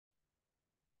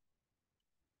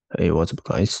Hey, what's up,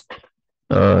 guys?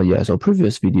 Yeah, so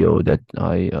previous video that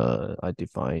I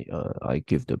define I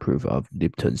give the proof of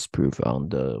Lipton's proof on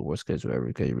the worst case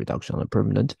variable reduction on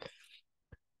permanent.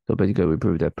 So basically, we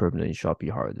prove that permanent should be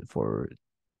hard for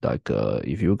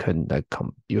if you can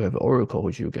you have Oracle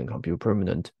which you can compute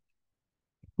permanent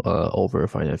over a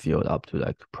finite field up to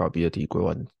like probability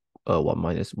equal one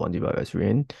minus one divided by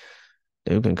 3n,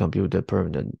 then you can compute the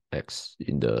permanent x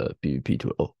in the BVP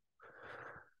to O.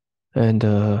 And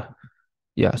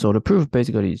yeah, so the proof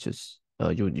basically is just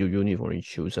you uniformly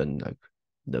choose and like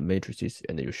the matrices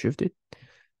and you shift it,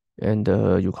 and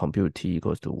you compute t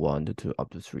equals to 1 to 2 up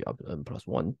to 3 up to n plus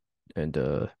 1, and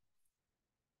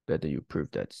that you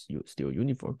prove that's still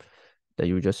uniform. Then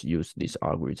you just use this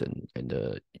algorithm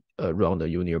and run the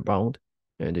linear bound,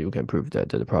 and you can prove that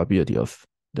the probability of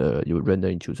you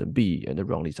randomly choose a b and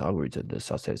run this algorithm,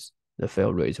 the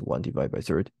fail rate is 1 divided by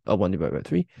 1 divided by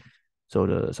 3. So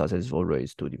the successful rate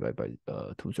is 2 divided by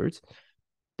 2/3.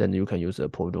 Then you can use a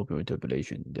polynomial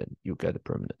interpolation, then you get a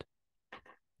permanent.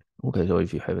 Okay, so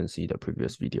if you haven't seen the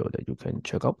previous video, that you can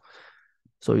check out.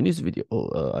 So in this video,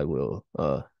 I will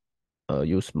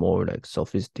use more like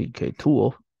sophisticated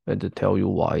tool and to tell you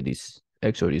why this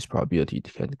probability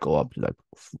can go up to like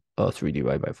 3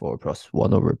 divided by 4 plus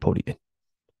 1 over poly n.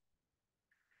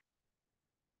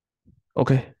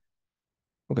 Okay,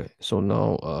 okay, so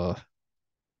now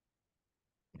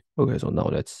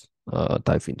let's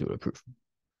dive into the proof.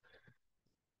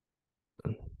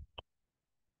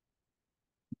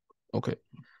 Okay.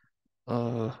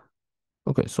 Uh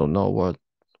okay, so now what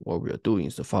we are doing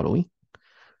is the following.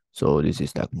 So this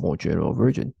is like more general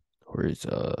version, or is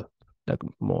like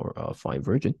more fine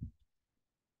version.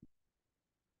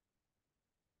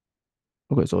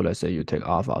 Okay, so let's say you take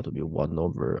alpha to be 1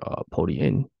 over poly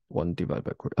n, 1 divided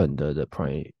by under the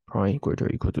prime greater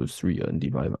or equal to 3n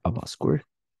divided by alpha squared.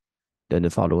 Then the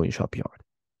following shall be hard.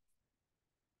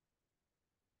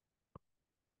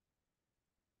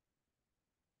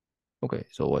 Okay,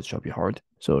 so what shall be hard?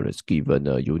 So let's given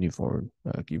a uniform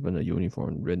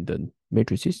random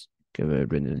matrices, given a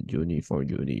random uniform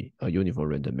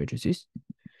random matrices,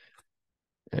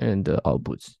 and the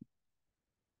outputs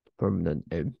permanent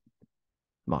m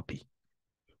mappy.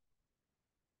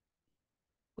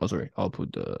 Oh, sorry, I'll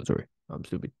put the sorry, I'm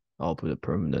stupid. I'll put a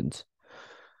permanent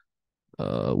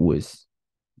with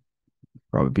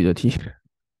probability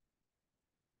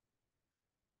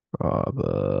prob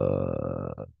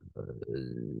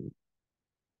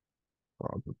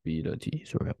probability.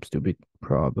 Sorry, I'm stupid.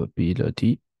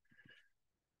 Probability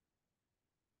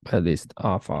at least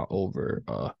alpha over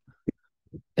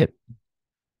m.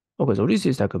 Okay, so this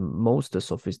is like a most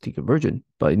sophisticated version,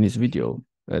 but in this video,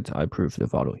 that I proved the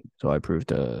following. So I proved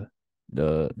the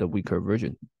weaker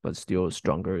version, but still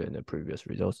stronger than the previous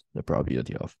results. The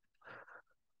probability of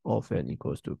n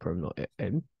equals to permanent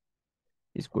m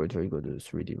is greater or equal to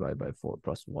 3 divided by 4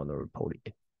 plus 1 over poly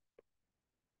n.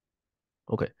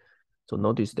 Okay, so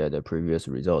notice that the previous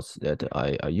results that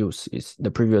I use is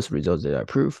the previous results that I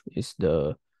prove is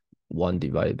the 1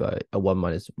 divided by 1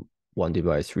 minus 1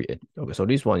 divided by 3n. Okay, so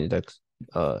this one is like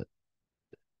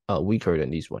weaker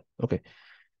than this one. Okay,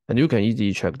 and you can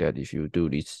easily check that if you do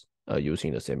this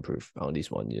using the same proof on this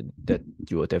one, that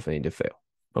you will definitely fail.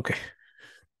 Okay.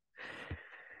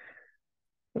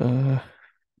 Uh,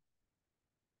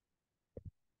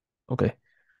 okay.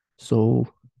 So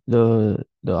the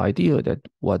idea that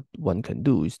what one can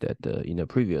do is that in the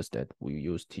previous that we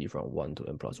use t from 1 to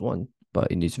n plus 1,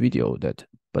 but in this video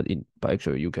but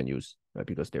actually you can use, right,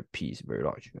 because their p is very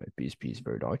large, right? P is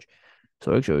very large.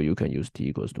 So actually you can use t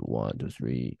equals to 1 to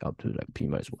 3 up to like p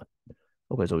minus 1.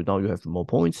 Okay, so now you have more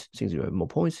points. Since you have more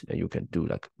points, then you can do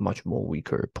like much more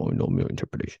weaker polynomial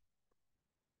interpolation.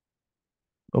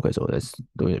 Okay, so let's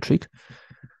do the trick.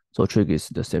 So trick is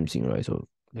the same thing, right? So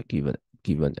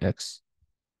given x,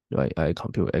 right, I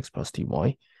compute x plus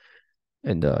ty,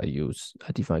 and I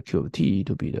define q of t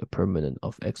to be the permanent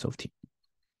of x of t.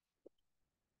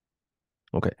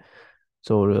 Okay,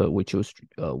 so we choose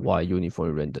y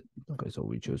uniform random. Okay, so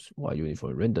we choose y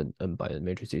uniform random n by n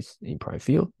matrices in prime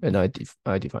field, and I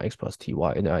define x plus ty,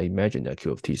 and I imagine that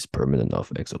q of t is permanent of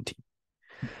x of t.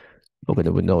 Okay,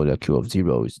 then we know that q of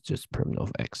 0 is just permanent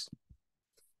of x.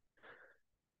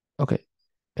 Okay,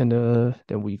 and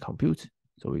then we compute,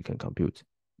 so we can compute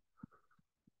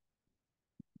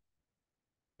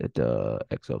that the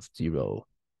x of 0,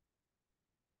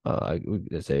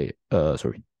 let's say,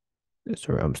 sorry,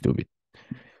 I'm stupid.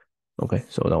 Okay,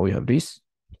 so now we have this.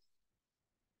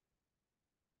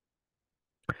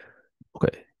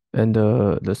 Okay, and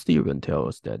the theorem tells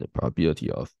us that the probability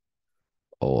of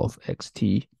O of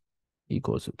xt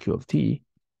equals to Q of t,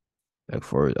 like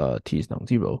for t is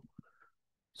non-zero.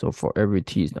 So for every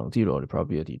t is non-zero, the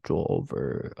probability draw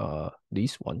over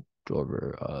this one, draw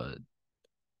over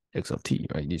x of t,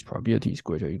 right? This probability is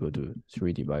greater or equal to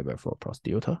 3 divided by 4 plus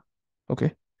delta.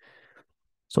 Okay.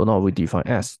 So now we define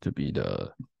S to be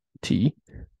the t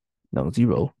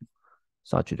non-zero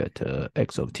such that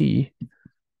x of t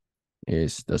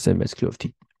is the same as q of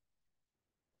t.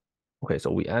 Okay,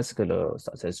 so we ask the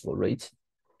successful rate,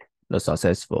 the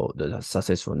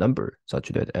successful number such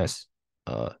that S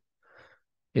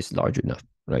is large enough,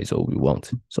 right? So we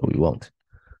want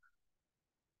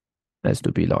S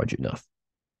to be large enough.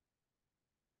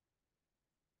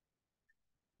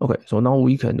 Okay, so now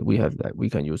we can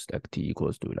use like t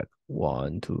equals to like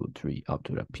 1, 2, 3 up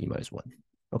to like p minus 1.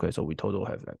 Okay, so we total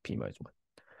have like p minus 1.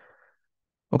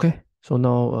 Okay, so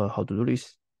now how to do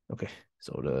this? Okay,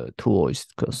 so the tool is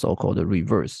the so-called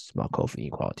reverse Markov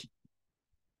inequality.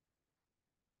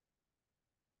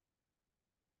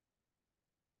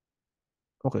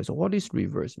 Okay, so what is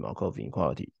reverse Markov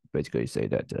inequality? Basically say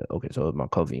that, okay, so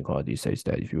Markov inequality says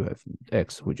that if you have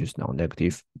x, which is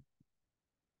non-negative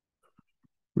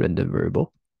random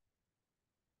variable,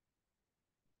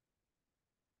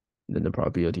 then the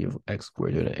probability of x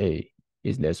greater than a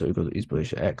is less or equal to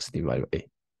exponential x divided by a.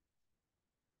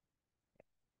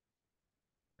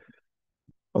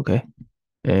 Okay,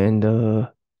 and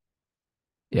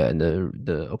yeah, and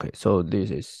okay, so this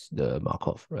is the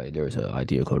Markov, right? There's an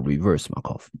idea called reverse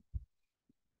Markov.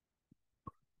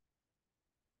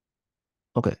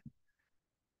 Okay,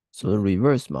 so the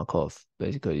reverse Markov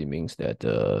basically means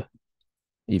that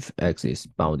if x is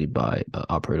bounded by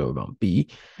operator around b,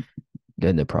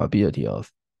 then the probability of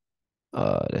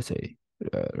let's say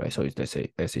right, so let's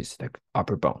say x is like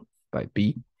upper bound by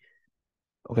b.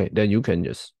 Okay, then you can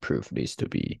just prove this to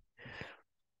be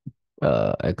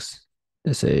x.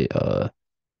 Let's say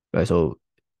right, so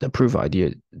the proof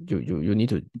idea you need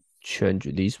to change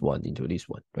this one into this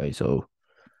one, right? So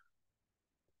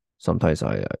sometimes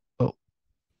oh,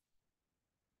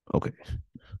 okay.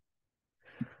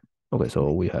 Okay,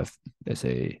 so we have, let's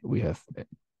say we have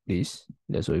this,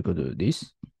 that's equal to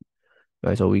this,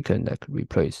 right? So we can like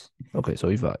replace. Okay, so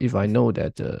if I know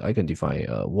that I can define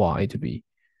y to be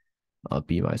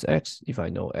b minus x, if I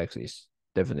know x is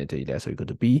definitely less or equal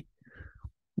to b,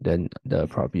 then the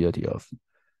probability of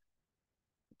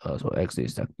so x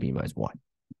is like b minus y.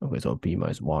 Okay, so b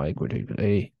minus y greater than equal to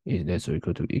a is less or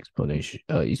equal to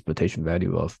expectation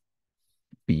value of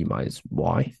b minus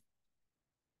y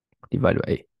divided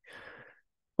by a.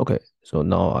 Okay, so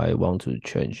now I want to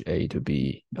change a to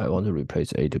b. I want to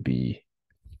replace a to b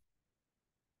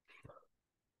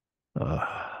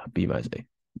b minus a.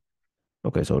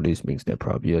 Okay, so this means the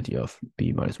probability of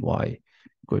b minus y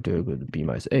greater or equal to b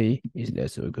minus a is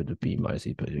less or equal to b minus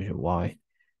expectation y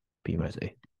b minus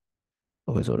a.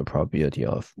 Okay, so the probability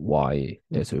of y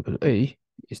less or equal to a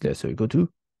is less or equal to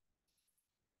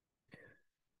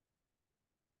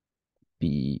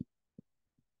b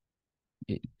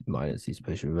minus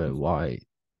expectation value y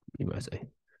b minus a.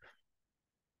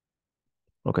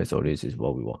 Okay, so this is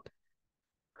what we want.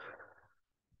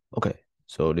 Okay,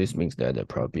 so this means that the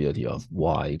probability of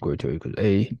y greater or equal to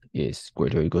a is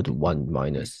greater or equal to 1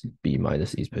 minus b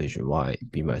minus expectation y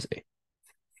b minus a.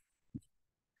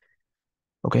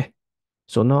 Okay,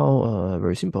 so now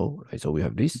very simple, right? So we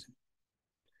have this,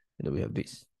 and then we have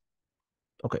this.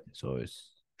 Okay, so it's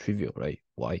trivial, right?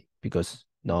 Why? Because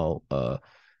now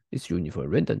it's uniform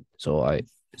random. So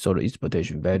the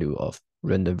expectation value of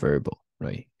random variable,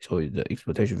 right? So the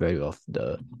expectation value of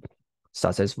the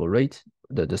successful rate,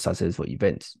 the successful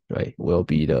events, right, will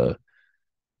be the,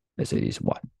 let's say this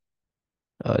y.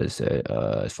 Let's say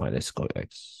fine, let's call it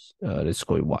x. Let's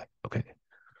call it y. Okay.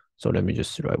 So let me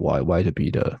just write y to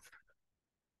be the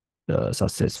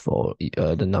successful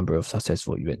the number of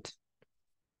successful events.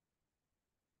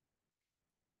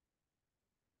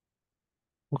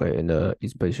 Okay, and the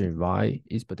expectation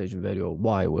value of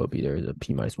y will be there the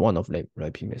p minus 1 of them,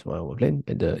 right? P minus 1 of them,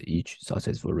 and each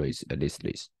successful rate is at least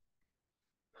this.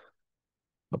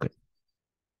 Okay.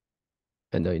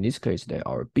 And in this case, there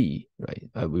are b, right?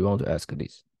 We want to ask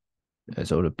this.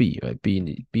 So the b, right?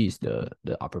 B is the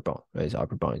upper bound, right? The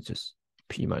upper bound is just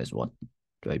p minus 1,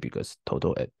 right? Because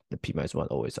total at the p minus 1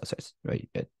 always success, right?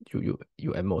 And you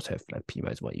at most have like p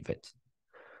minus 1 events.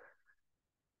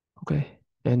 Okay,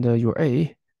 and your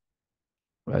a,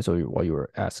 right? So what you're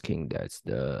asking, that's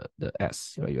the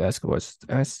S, right? You ask what's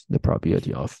S, the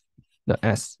probability of the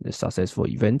S, the successful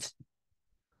event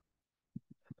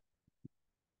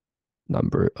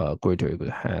number greater or equal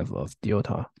to half of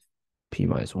delta p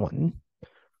minus 1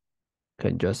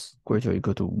 can just greater or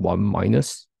equal to 1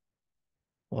 minus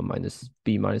 1 minus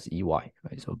b minus ey, right?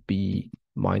 So b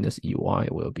minus ey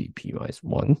will be p minus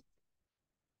 1.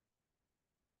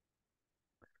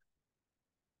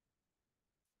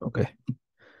 Okay.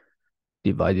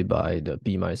 Divided by the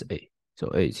b minus a. So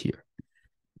a is here.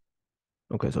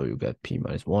 Okay, so you get p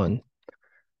minus 1,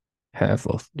 half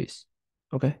of this.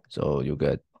 Okay, so you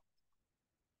get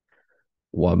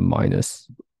 1 minus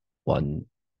 1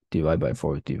 divided by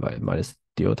 4 divided minus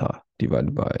delta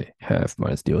divided by half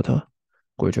minus delta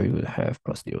greater or equal to half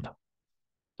plus delta.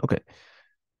 Okay,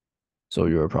 so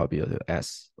your probability of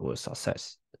S will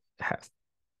success half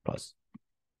plus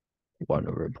 1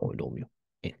 over polynomial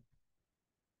n.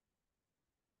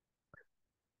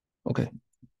 Okay,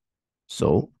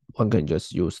 so one can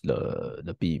just use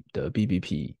the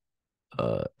BBP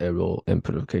error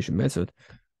amplification method.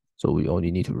 So we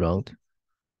only need to round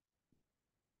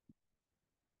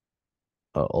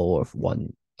O of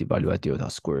 1 divided by delta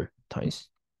square times.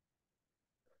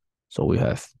 So we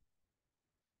have,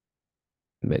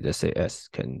 let's say S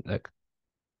can like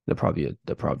the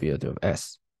probability of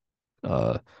S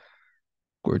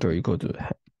greater or equal to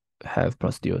half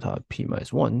plus delta p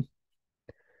minus 1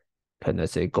 can,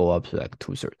 let's say, go up to like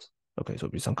 2/3. Okay, so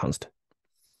it'll be some constant.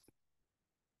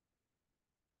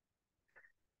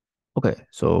 Okay,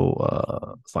 so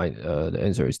the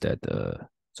answer is that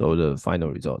so the final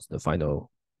results, the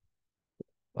final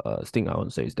thing I want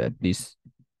to say is that this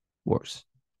works.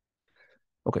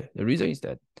 Okay, the reason is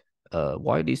that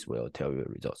why this will tell you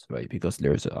the results, right? Because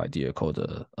there's an idea called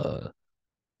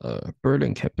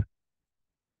Berlekamp.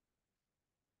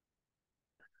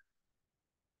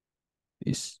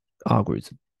 This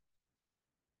algorithm.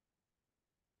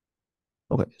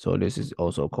 Okay, so this is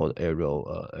also called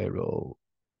arrow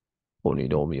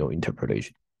polynomial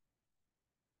interpolation.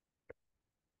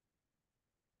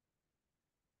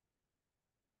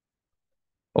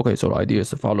 Okay, so the idea is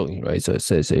the following, right? So it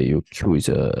says Q is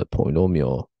a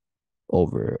polynomial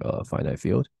over a finite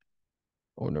field,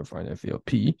 or a finite field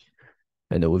P,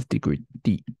 and with degree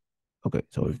D. Okay,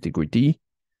 so with degree D,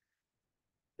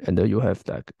 and then you have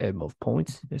like m of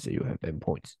points. Let's say you have m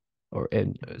points, or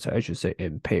n, so I should say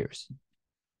m pairs,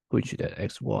 which that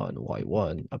x1,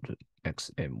 y1 up to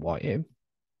xm, ym,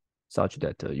 such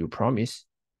that you promise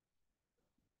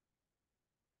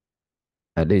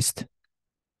at least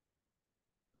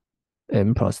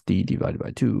m plus d divided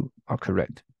by 2 are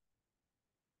correct.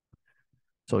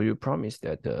 So you promise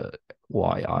that the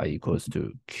yi equals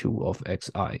to q of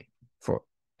xi for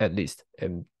at least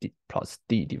m plus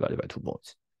d divided by 2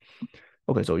 points.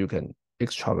 Okay, so you can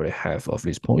extrapolate half of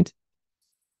this point.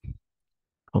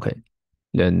 Okay,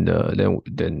 then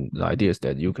the idea is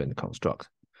that you can construct.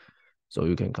 So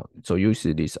you can use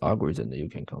this algorithm, you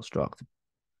can construct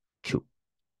q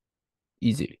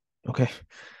easily. Okay,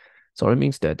 so that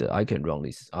means that I can run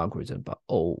this algorithm by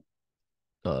O,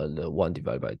 the 1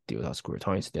 divided by delta square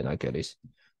times, then I get this.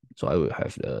 So I will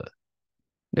have the,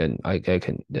 then I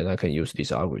can use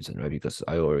this algorithm, right? Because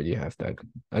I already have that.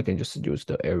 I can just use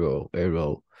the arrow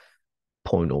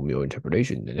polynomial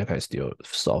interpolation, and I can still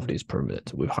solve this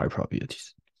permanent with high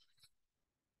probabilities.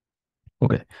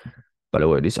 Okay. By the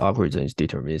way, this algorithm is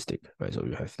deterministic, right? So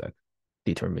you have like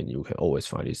determine, you can always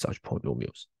find such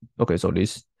polynomials. Okay, so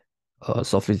this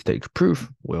sophisticated proof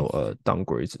will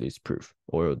downgrade this proof,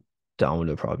 or down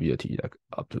the probability like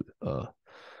up to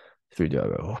 3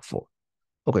 divided by 4.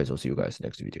 Okay, so see you guys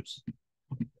next videos.